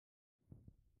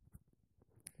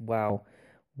Wow,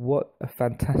 what a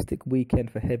fantastic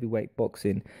weekend for heavyweight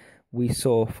boxing. We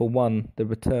saw, for one, the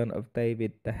return of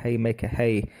David the Haymaker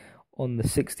Hay. On the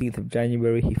 16th of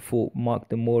January, he fought Mark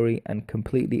Demori and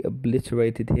completely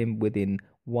obliterated him within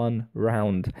one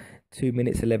round. 2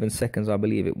 minutes, 11 seconds, I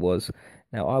believe it was.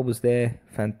 Now, I was there.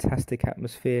 Fantastic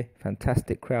atmosphere,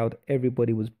 fantastic crowd.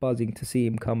 Everybody was buzzing to see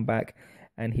him come back,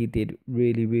 and he did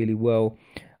really, really well.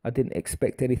 I didn't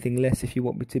expect anything less, if you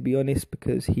want me to be honest,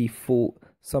 because he fought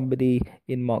somebody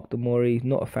in Mark Demori,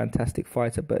 not a fantastic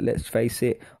fighter, but let's face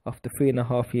it, after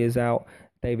 3.5 years out,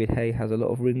 David Hay has a lot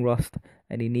of ring rust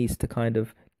and he needs to kind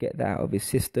of get that out of his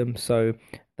system. So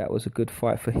that was a good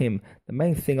fight for him. The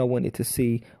main thing I wanted to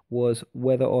see was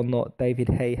whether or not David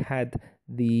Hay had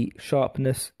the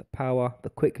sharpness, the power, the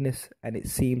quickness, and it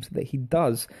seems that he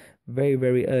does. Very,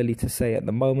 very early to say at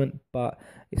the moment, but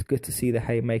it's good to see the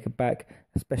Haymaker back,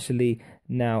 especially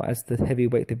now as the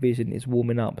heavyweight division is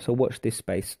warming up. So watch this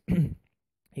space.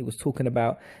 He was talking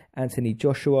about Anthony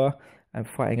Joshua and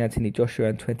fighting Anthony Joshua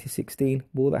in 2016.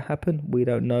 Will that happen? We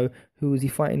don't know. Who is he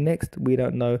fighting next? We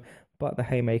don't know. But the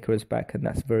Haymaker is back, and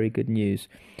that's very good news.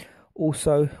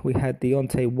 Also, we had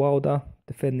Deontay Wilder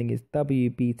defending his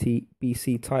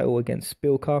WBC title against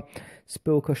Spilka.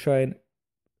 Spilka showing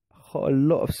a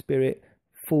lot of spirit,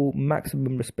 full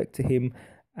maximum respect to him,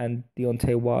 and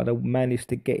Deontay Wilder managed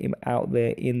to get him out there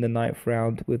in the 9th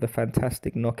round with a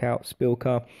fantastic knockout.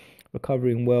 Spilka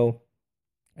recovering well,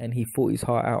 and he fought his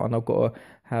heart out, and I've got to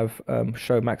have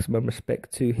show maximum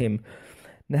respect to him.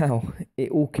 Now,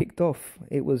 it all kicked off.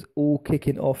 It was all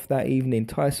kicking off that evening.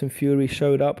 Tyson Fury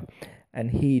showed up,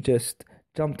 and he just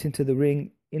jumped into the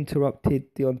ring,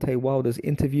 interrupted Deontay Wilder's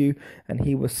interview, and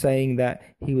he was saying that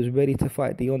he was ready to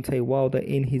fight Deontay Wilder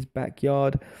in his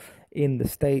backyard in the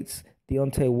States.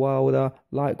 Deontay Wilder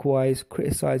likewise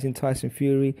criticizing Tyson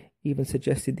Fury, even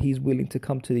suggested he's willing to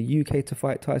come to the UK to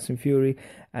fight Tyson Fury,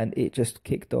 and it just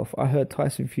kicked off. I heard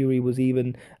Tyson Fury was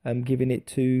even giving it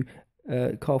to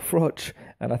Carl Froch,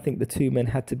 and I think the two men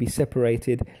had to be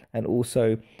separated, and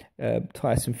also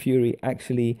Tyson Fury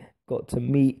actually got to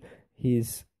meet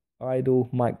his idol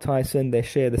Mike Tyson. They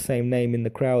share the same name in the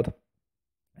crowd,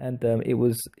 and it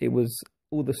was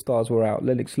all the stars were out.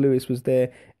 Lennox Lewis was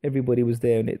there, everybody was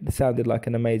there, and it sounded like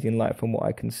an amazing night from what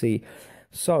I can see.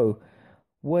 So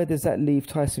where does that leave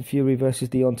Tyson Fury versus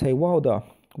Deontay Wilder?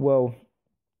 Well,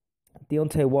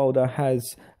 Deontay Wilder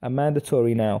has a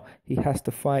mandatory now. He has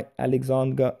to fight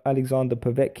Alexander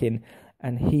Povetkin,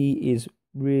 and he is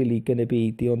really going to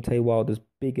be Deontay Wilder's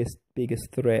biggest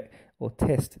threat or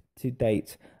test to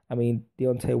date. I mean,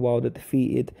 Deontay Wilder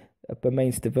defeated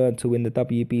Bermane Stiverne to win the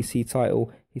WBC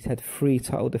title. He's had 3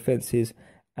 title defenses,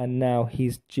 and now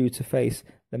he's due to face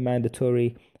the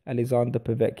mandatory Alexander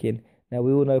Povetkin. Now,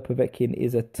 we all know Povetkin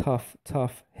is a tough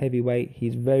heavyweight.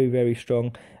 He's very, very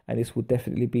strong, and this will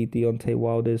definitely be Deontay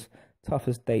Wilder's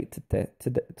toughest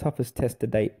test to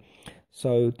date.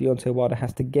 So Deontay Wilder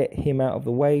has to get him out of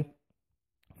the way.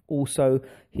 Also,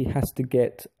 he has to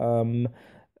get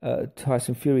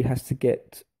Tyson Fury has to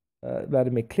get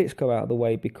Vladimir Klitschko out of the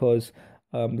way, because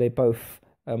they both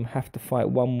have to fight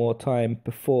one more time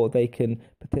before they can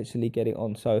potentially get it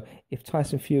on. So if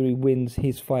Tyson Fury wins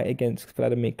his fight against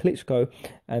Vladimir Klitschko,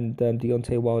 and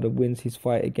Deontay Wilder wins his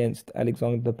fight against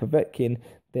Alexander Povetkin,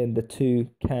 then the two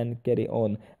can get it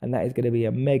on, and that is going to be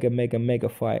a mega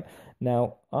fight.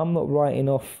 Now, I'm not writing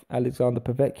off Alexander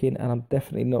Povetkin, and I'm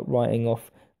definitely not writing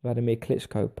off Vladimir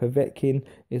Klitschko. Povetkin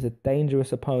is a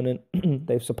dangerous opponent.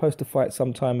 They were supposed to fight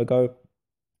some time ago.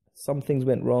 Some things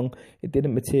went wrong. It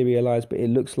didn't materialize, but it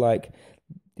looks like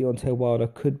Deontay Wilder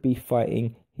could be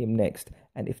fighting him next.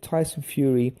 And if Tyson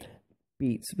Fury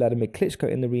beats Vladimir Klitschko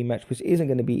in the rematch, which isn't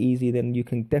going to be easy, then you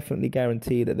can definitely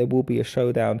guarantee that there will be a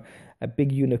showdown, a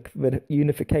big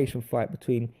unification fight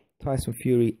between Tyson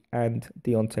Fury and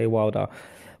Deontay Wilder.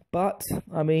 But,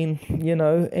 I mean, you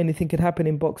know, anything can happen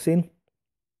in boxing.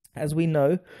 As we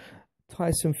know,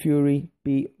 Tyson Fury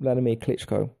beat Vladimir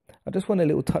Klitschko. I just want a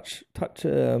little touch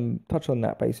on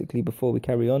that basically before we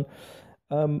carry on.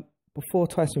 Before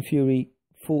Tyson Fury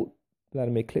fought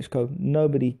Vladimir Klitschko,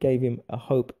 nobody gave him a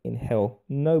hope in hell.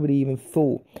 Nobody even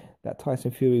thought that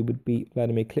Tyson Fury would beat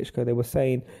Vladimir Klitschko. They were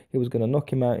saying he was going to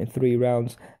knock him out in 3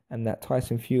 rounds, and that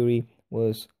Tyson Fury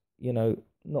was, you know,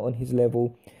 not on his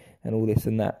level and all this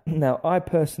and that. Now, I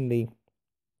personally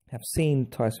have seen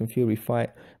Tyson Fury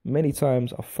fight many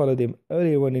times. I've followed him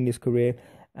earlier on in his career,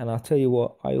 and I'll tell you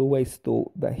what, I always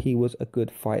thought that he was a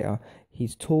good fighter.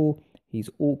 He's tall, he's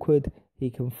awkward, he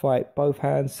can fight both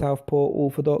hands, southpaw,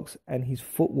 orthodox, and his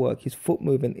footwork, his foot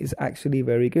movement is actually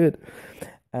very good.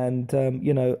 And,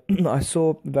 you know, I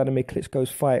saw Vladimir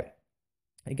Klitschko's fight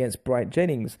against Bryant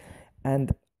Jennings,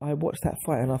 and I watched that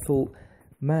fight and I thought,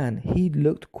 man, he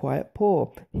looked quite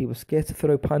poor. He was scared to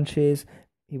throw punches.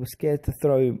 He was scared to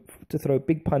throw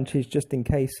big punches just in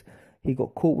case he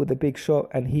got caught with a big shot,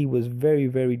 and he was very,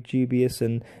 very dubious,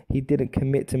 and he didn't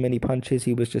commit to many punches.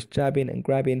 He was just jabbing and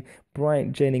grabbing.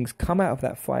 Bryant Jennings come out of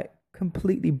that fight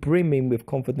completely brimming with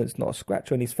confidence, not a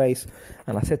scratch on his face.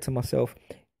 And I said to myself,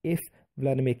 if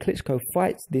Vladimir Klitschko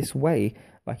fights this way,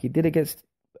 like he did against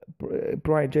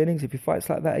Bryant Jennings, if he fights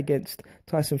like that against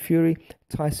Tyson Fury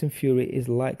is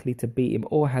likely to beat him,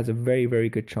 or has a very, very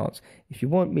good chance. If you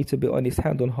want me to be honest,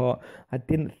 hand on heart, I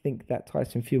didn't think that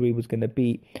Tyson Fury was going to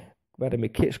beat Vladimir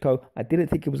Klitschko. I didn't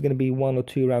think it was going to be 1 or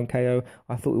 2 round KO.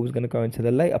 I thought it was going to go into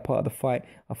the later part of the fight.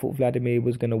 I thought Vladimir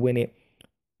was going to win it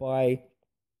by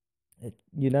a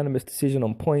unanimous decision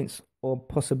on points, or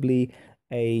possibly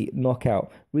a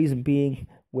knockout. Reason being,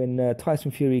 when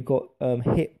Tyson Fury got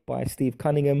hit by Steve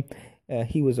Cunningham,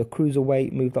 he was a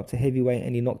cruiserweight, moved up to heavyweight,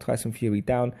 and he knocked Tyson Fury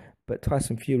down. But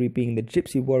Tyson Fury, being the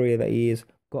gypsy warrior that he is,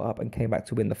 got up and came back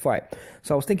to win the fight.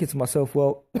 So I was thinking to myself,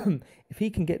 well, if he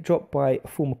can get dropped by a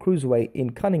former cruiserweight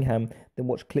in Cunningham, then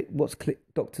what's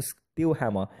Dr.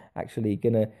 Steelhammer actually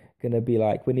gonna be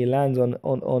like when he lands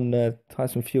on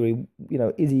Tyson Fury? You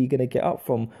know, is he gonna get up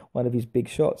from one of his big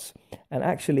shots? And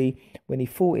actually, when he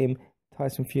fought him,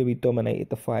 Tyson Fury dominated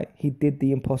the fight. He did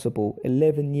the impossible,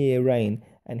 11-year reign,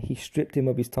 and he stripped him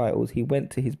of his titles. He went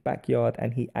to his backyard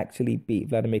and he actually beat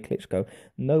Vladimir Klitschko.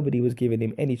 Nobody was giving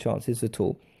him any chances at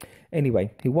all.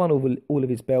 Anyway, he won all of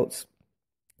his belts.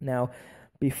 Now,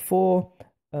 before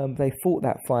they fought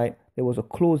that fight, there was a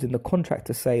clause in the contract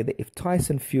to say that if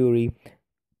Tyson Fury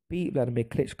beat Vladimir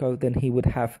Klitschko, then he would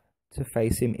have to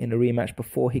face him in a rematch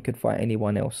before he could fight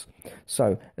anyone else.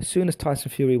 So, as soon as Tyson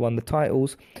Fury won the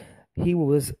titles, he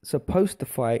was supposed to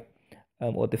fight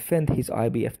or defend his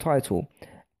IBF title.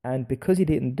 And because he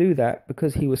didn't do that,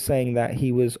 because he was saying that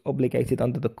he was obligated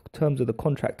under the terms of the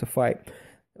contract to fight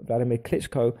Vladimir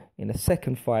Klitschko in a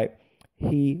second fight,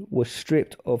 he was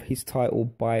stripped of his title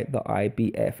by the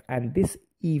IBF. And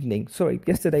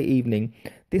yesterday evening,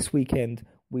 this weekend,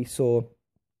 we saw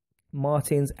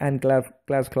Martins and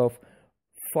Glazkov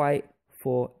fight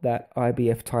for that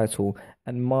IBF title,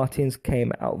 and Martins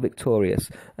came out victorious.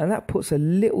 And that puts a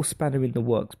little spanner in the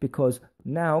works, because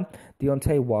now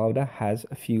Deontay Wilder has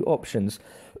a few options.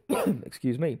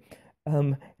 Excuse me.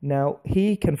 Now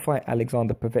he can fight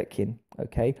Alexander Povetkin,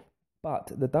 okay?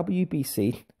 But the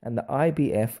WBC and the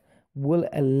IBF will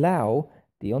allow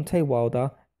Deontay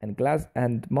Wilder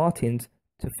and Martins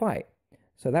to fight.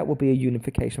 So that will be a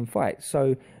unification fight.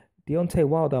 So Deontay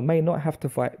Wilder may not have to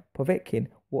fight Povetkin.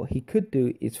 What he could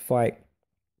do is fight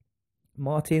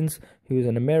Martins, who is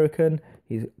an American.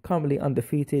 He's currently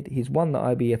undefeated. He's won the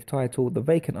IBF title, the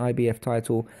vacant IBF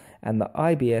title, and the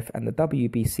IBF and the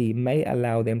WBC may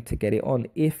allow them to get it on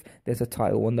if there's a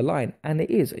title on the line. And it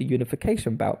is a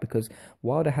unification bout, because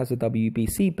Wilder has a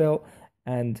WBC belt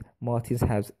and Martins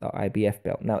has the IBF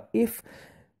belt. Now, if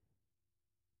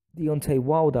Deontay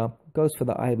Wilder goes for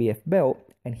the IBF belt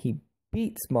and he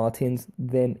beats Martins,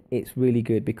 then it's really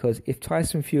good, because if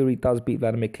Tyson Fury does beat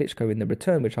Vladimir Klitschko in the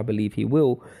return, which I believe he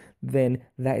will, then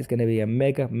that is going to be a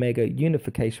mega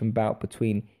unification bout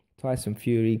between Tyson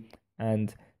Fury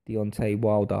and Deontay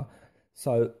Wilder.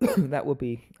 So that will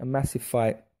be a massive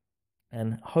fight,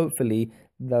 and hopefully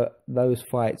those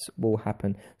fights will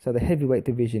happen. So the heavyweight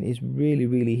division is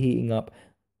really heating up.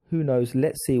 Who knows?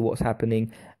 Let's see what's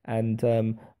happening,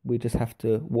 and we just have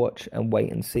to watch and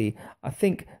wait and see. I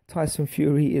think Tyson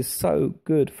Fury is so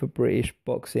good for British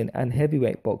boxing and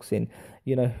heavyweight boxing.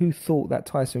 You know, who thought that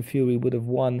Tyson Fury would have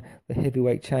won the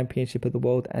heavyweight championship of the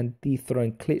world and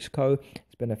dethroned Klitschko?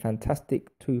 It's been a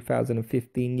fantastic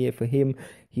 2015 year for him.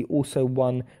 He also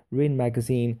won Ring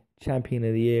Magazine Champion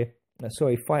of the Year,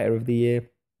 Fighter of the Year.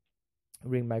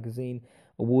 Ring Magazine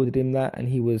awarded him that, and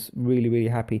he was really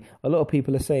happy. A lot of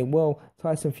people are saying, well,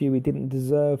 Tyson Fury didn't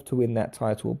deserve to win that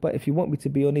title, but if you want me to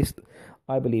be honest,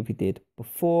 I believe he did.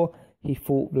 Before he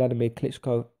fought Vladimir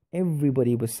Klitschko,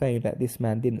 everybody was saying that this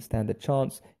man didn't stand a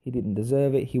chance, he didn't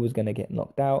deserve it, he was going to get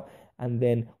knocked out. And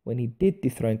then when he did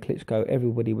dethrone Klitschko,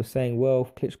 everybody was saying, well,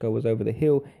 Klitschko was over the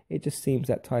hill. It just seems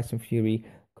that Tyson Fury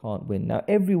can't win. Now,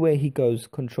 everywhere he goes,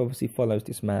 controversy follows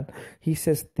this man. He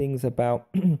says things about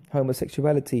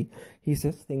homosexuality. He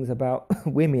says things about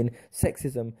women,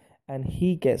 sexism, and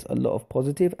he gets a lot of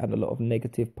positive and a lot of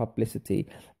negative publicity.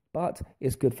 But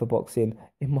it's good for boxing,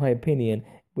 in my opinion.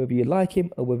 Whether you like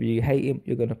him or whether you hate him,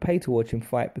 you're going to pay to watch him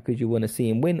fight because you want to see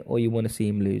him win or you want to see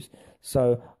him lose.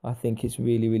 So I think it's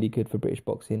really good for British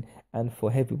boxing and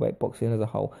for heavyweight boxing as a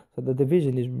whole. So the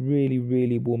division is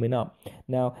really warming up.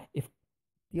 Now, if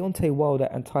Deontay Wilder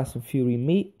and Tyson Fury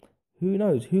meet, Who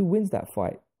knows? Who wins that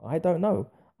fight? I don't know.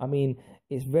 I mean,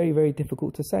 it's very, very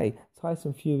difficult to say.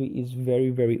 Tyson Fury is very,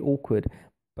 very awkward,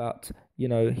 but he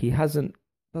doesn't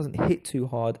hit too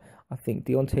hard. I think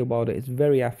Deontay Wilder is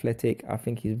very athletic. I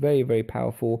think he's very, very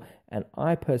powerful, and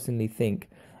I personally think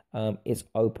it's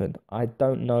open. I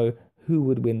don't know who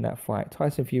would win that fight.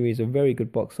 Tyson Fury is a very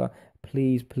good boxer.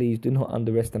 Please, please do not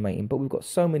underestimate him. But we've got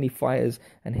so many fighters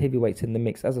and heavyweights in the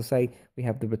mix. As I say, we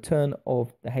have the return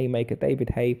of the Haymaker, David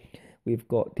Haye. We've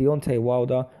got Deontay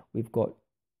Wilder. We've got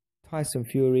Tyson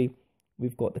Fury.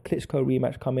 We've got the Klitschko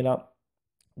rematch coming up.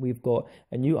 We've got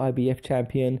a new IBF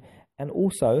champion. And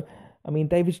also, I mean,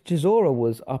 David Chisora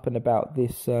was up and about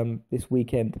this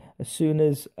weekend. As soon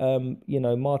as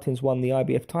Martins won the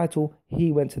IBF title,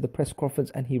 he went to the press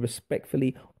conference and he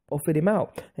respectfully offered him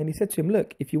out. And he said to him,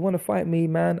 "Look, if you want to fight me,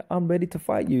 man, I'm ready to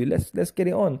fight you. Let's get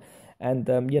it on." And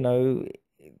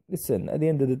listen, at the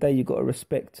end of the day, you got to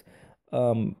respect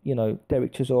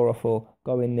Derek Chisora for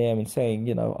going there and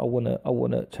saying, I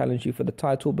wanna challenge you for the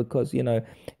title, because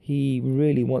he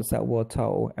really wants that world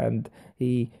title, and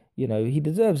he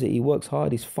deserves it. He works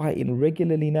hard, he's fighting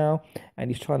regularly now, and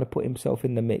he's trying to put himself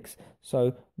in the mix.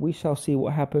 So we shall see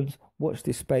what happens. Watch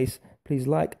this space. Please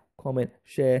like, comment,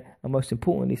 share, and most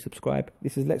importantly, subscribe.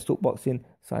 This is Let's Talk Boxing,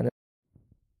 signing